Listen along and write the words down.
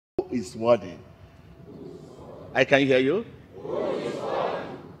is worthy? I can hear you.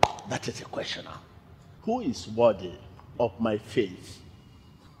 That is a question now. Who is worthy of my faith?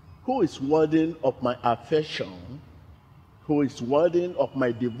 Who is worthy of my affection? Who is worthy of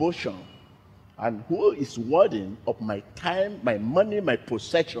my devotion? And who is worthy of my time, my money, my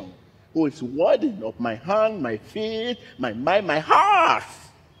possession? Who is worthy of my hand, my feet, my mind, my heart?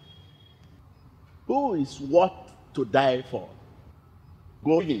 Who is worth to die for?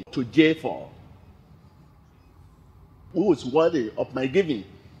 Going to jail for? Who is worthy of my giving?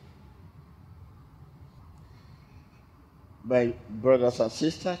 My brothers and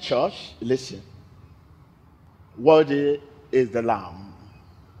sisters, church, listen. Worthy is the Lamb.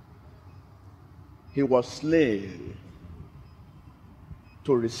 He was slain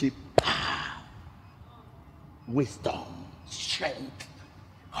to receive power, wisdom, strength,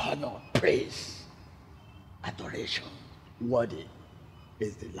 honor, praise, adoration. Worthy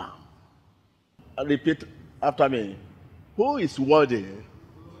is the Lamb. Repeat after me. Who is worthy?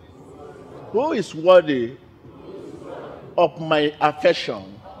 Who is worthy of my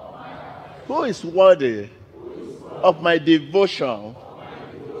affection? Who is worthy of my devotion?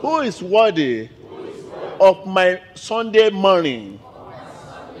 Who is worthy of my Sunday morning?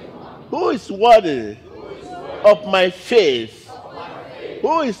 Who is worthy of my faith?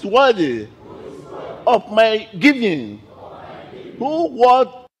 Who is worthy of my giving? Who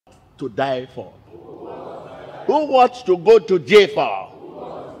wants to die for? Who wants to go to jail for?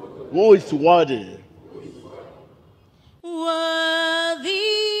 Who is worthy? Worthy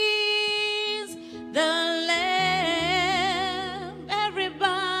is the Lamb.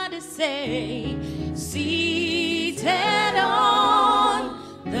 Everybody say, seated on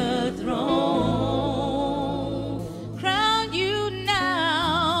the throne. Crown you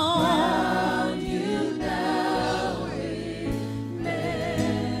now.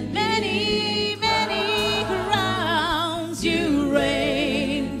 Many, many crowns you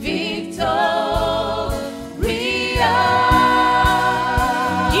reign victorious.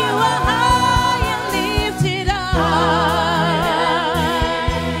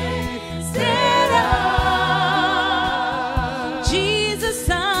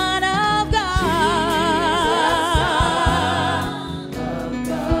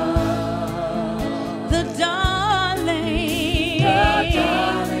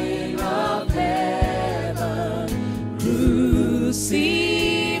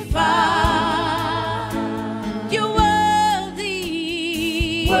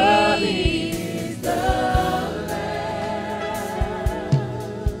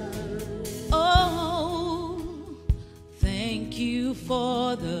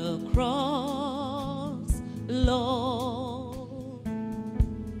 For the cross, Lord.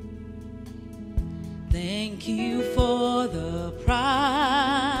 Thank you for the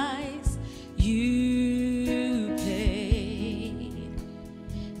price you paid,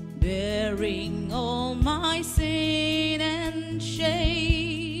 bearing all my sin and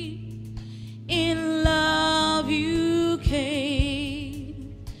shame. In love you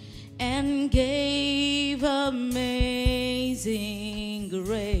came and gave amazing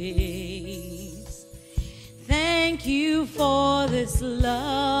grace. Thank you for this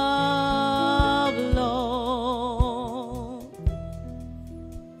love, Lord.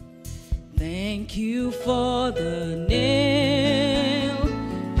 Thank you for the nail-pierced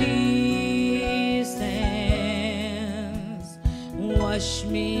hands. Wash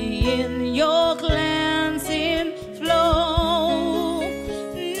me in your cleansing flow.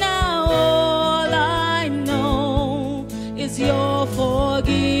 Now all I know is your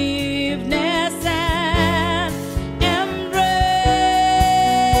forgiveness and embrace.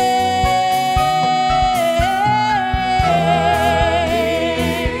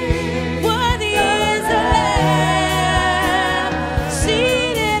 Worthy is the Lamb.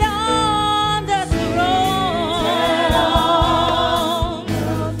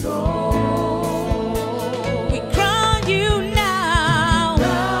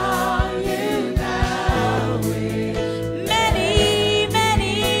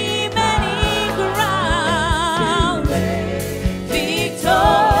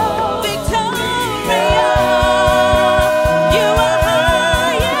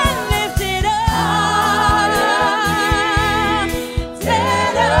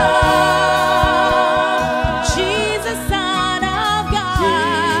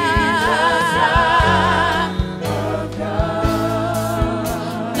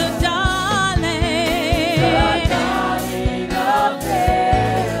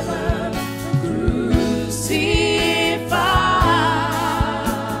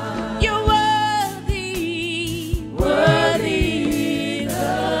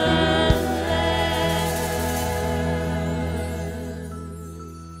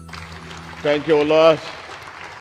 Thank you, Lord.